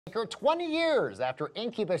20 years after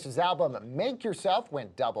Incubus's album Make Yourself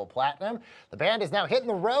went double platinum, the band is now hitting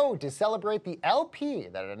the road to celebrate the LP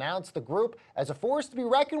that announced the group as a force to be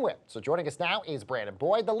reckoned with. So joining us now is Brandon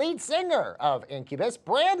Boyd, the lead singer of Incubus.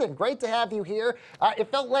 Brandon, great to have you here. It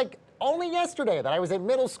felt like only yesterday that I was in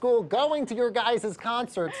middle school going to your guys'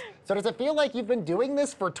 concerts. So does it feel like you've been doing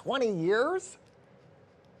this for 20 years?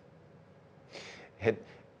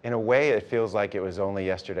 In a way, it feels like it was only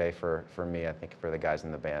yesterday for me, I think for the guys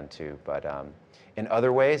in the band too. But in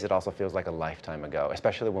other ways, it also feels like a lifetime ago,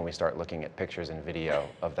 especially when we start looking at pictures and video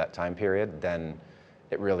of that time period. Then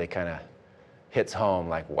it really kind of hits home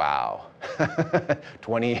like, wow,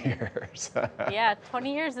 20 years. Yeah,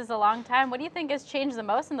 20 years is a long time. What do you think has changed the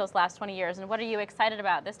most in those last 20 years, and what are you excited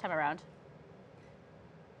about this time around?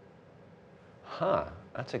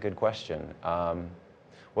 That's a good question.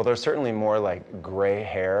 Well, there's certainly more like gray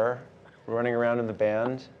hair running around in the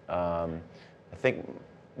band. I think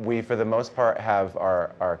we, for the most part, have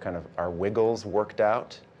our kind of our wiggles worked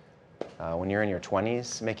out. When you're in your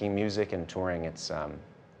 20s, making music and touring,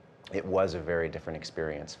 it was a very different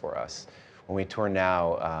experience for us. When we tour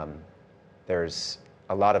now, there's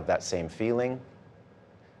a lot of that same feeling.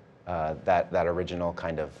 That original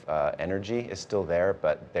kind of energy is still there,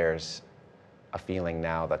 but there's a feeling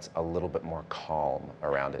now that's a little bit more calm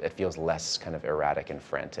around it. It feels less kind of erratic and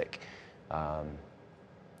frantic.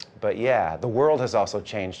 But yeah, the world has also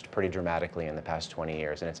changed pretty dramatically in the past 20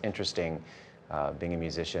 years, and it's interesting being a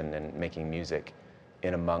musician and making music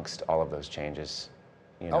in amongst all of those changes.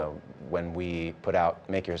 You know, when we put out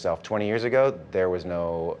Make Yourself 20 years ago, there was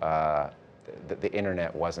no, the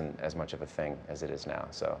internet wasn't as much of a thing as it is now.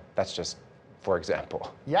 So that's just, for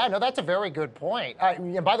example. Yeah, no, that's a very good point.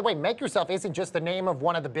 And by the way, Make Yourself isn't just the name of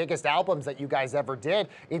one of the biggest albums that you guys ever did.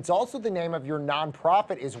 It's also the name of your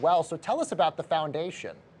nonprofit as well. So tell us about the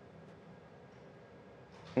foundation.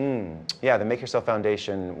 Yeah, the Make Yourself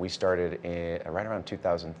Foundation, we started right around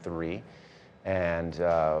 2003. And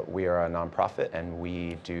we are a nonprofit, and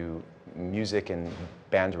we do music and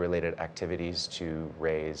band-related activities to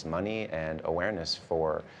raise money and awareness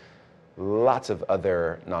for lots of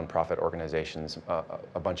other nonprofit organizations.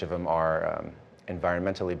 A bunch of them are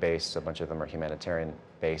environmentally based, a bunch of them are humanitarian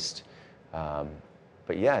based.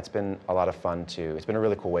 But yeah, it's been a lot of fun it's been a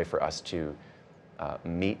really cool way for us to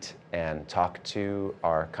meet and talk to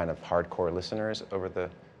our kind of hardcore listeners over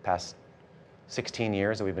the past 16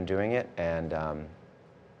 years that we've been doing it, and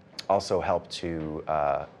also help to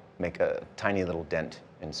make a tiny little dent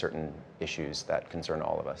in certain issues that concern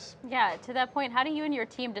all of us. Yeah, to that point, how do you and your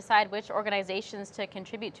team decide which organizations to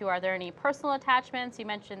contribute to? Are there any personal attachments? You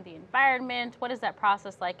mentioned the environment. What is that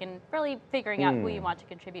process like in really figuring out who you want to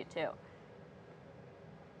contribute to?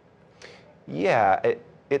 Yeah,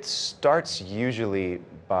 it starts usually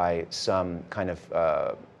by some kind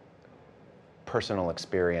of personal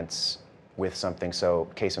experience with something. So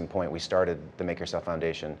case in point, we started the Make Yourself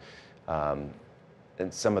Foundation,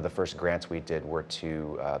 and some of the first grants we did were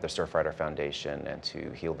to the Surfrider Foundation and to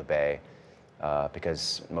Heal the Bay,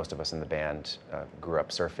 because most of us in the band grew up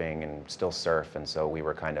surfing and still surf, and so we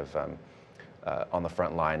were kind of on the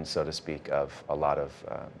front line, so to speak, of a lot of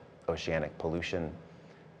oceanic pollution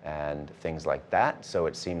and things like that. So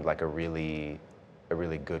it seemed like a really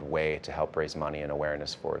good way to help raise money and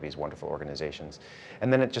awareness for these wonderful organizations.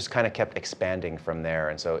 And then it just kind of kept expanding from there.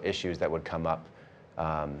 And so issues that would come up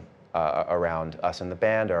around us in the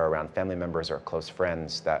band, or around family members or close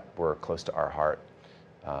friends that were close to our heart,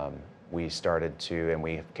 we started to, and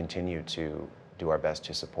we continue to do our best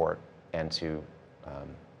to support, and to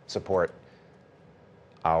support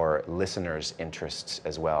our listeners' interests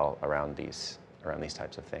as well around these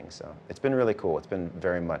types of things. So it's been really cool. It's been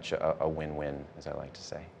very much a win-win, as I like to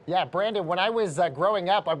say. Yeah, Brandon, when I was growing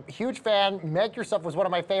up, I'm a huge fan. Make Yourself was one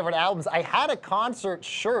of my favorite albums. I had a concert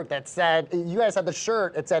shirt that said, you guys had the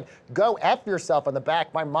shirt, it said, "Go F yourself" on the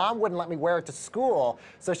back. My mom wouldn't let me wear it to school,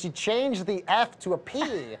 so she changed the F to a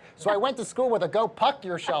P. So I went to school with a "Go Puck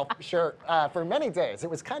Yourself" shirt for many days. It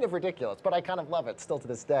was kind of ridiculous, but I kind of love it still to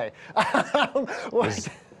this day.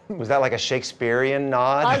 Was that like a Shakespearean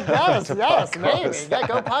nod? I guess, yes, maybe. Yeah,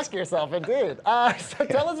 go puck yourself, indeed. So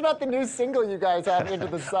tell us about the new single you guys have, Into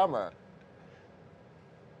the Summer.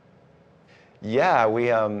 Yeah, we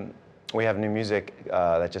have new music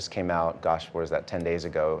that just came out, gosh, what was that, 10 days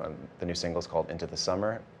ago. The new single's called Into the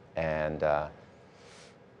Summer, and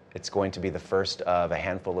it's going to be the first of a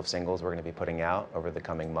handful of singles we're going to be putting out over the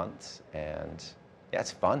coming months. And yeah,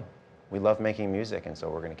 it's fun. We love making music, and so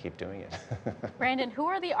we're going to keep doing it. Brandon, who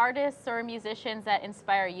are the artists or musicians that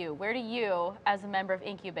inspire you? Where do you, as a member of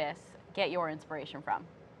Incubus, get your inspiration from?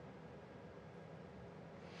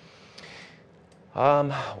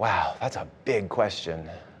 Wow, that's a big question.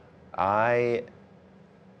 I'm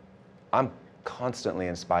constantly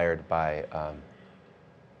inspired by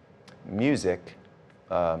music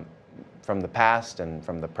from the past and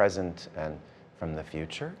from the present and from the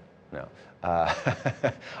future. No. Uh,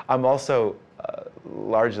 I'm also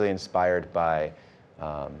largely inspired by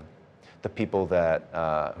the people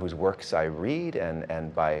that whose works I read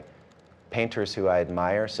and by painters who I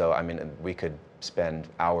admire. So I mean, we could spend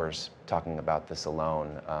hours talking about this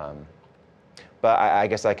alone. But I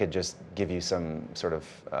guess I could just give you some sort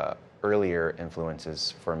of earlier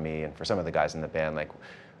influences for me and for some of the guys in the band, like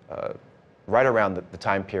right around the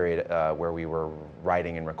time period where we were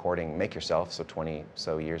writing and recording Make Yourself, so 20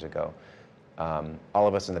 so years ago. All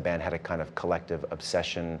of us in the band had a kind of collective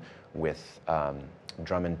obsession with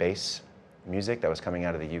drum and bass music that was coming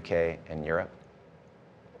out of the UK and Europe.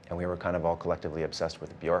 And we were kind of all collectively obsessed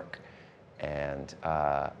with Bjork. And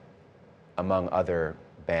among other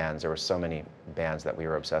bands, there were so many bands that we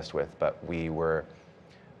were obsessed with, but we were,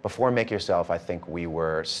 before Make Yourself, I think we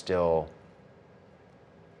were still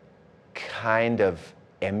kind of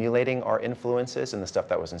emulating our influences and the stuff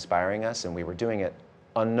that was inspiring us, and we were doing it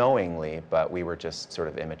unknowingly, but we were just sort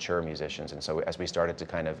of immature musicians. And so as we started to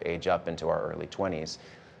kind of age up into our early 20s,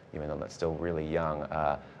 even though that's still really young,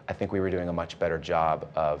 I think we were doing a much better job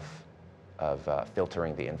of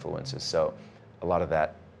filtering the influences. So a lot of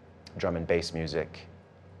that drum and bass music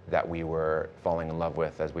that we were falling in love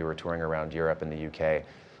with as we were touring around Europe and the UK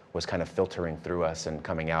was kind of filtering through us and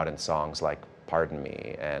coming out in songs like Pardon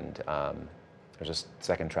Me, and there's a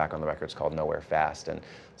second track on the record, it's called Nowhere Fast. And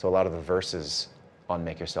so a lot of the verses on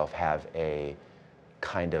Make Yourself have a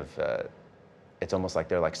kind of, it's almost like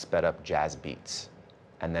they're like sped up jazz beats.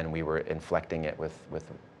 And then we were inflecting it with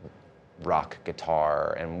rock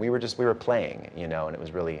guitar, and we were playing, you know, and it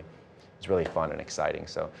was really fun and exciting.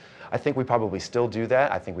 So I think we probably still do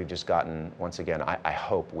that. I think we've just gotten, once again, I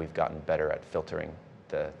hope we've gotten better at filtering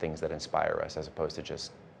the things that inspire us as opposed to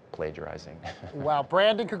just plagiarizing. Well,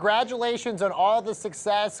 Brandon, congratulations on all the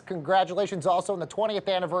success. Congratulations also on the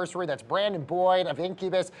 20th anniversary. That's Brandon Boyd of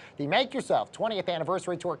Incubus. The Make Yourself 20th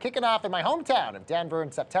anniversary tour kicking off in my hometown of Denver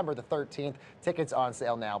on September the 13th. Tickets on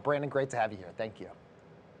sale now. Brandon, great to have you here. Thank you.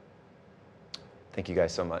 Thank you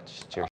guys so much. Cheers.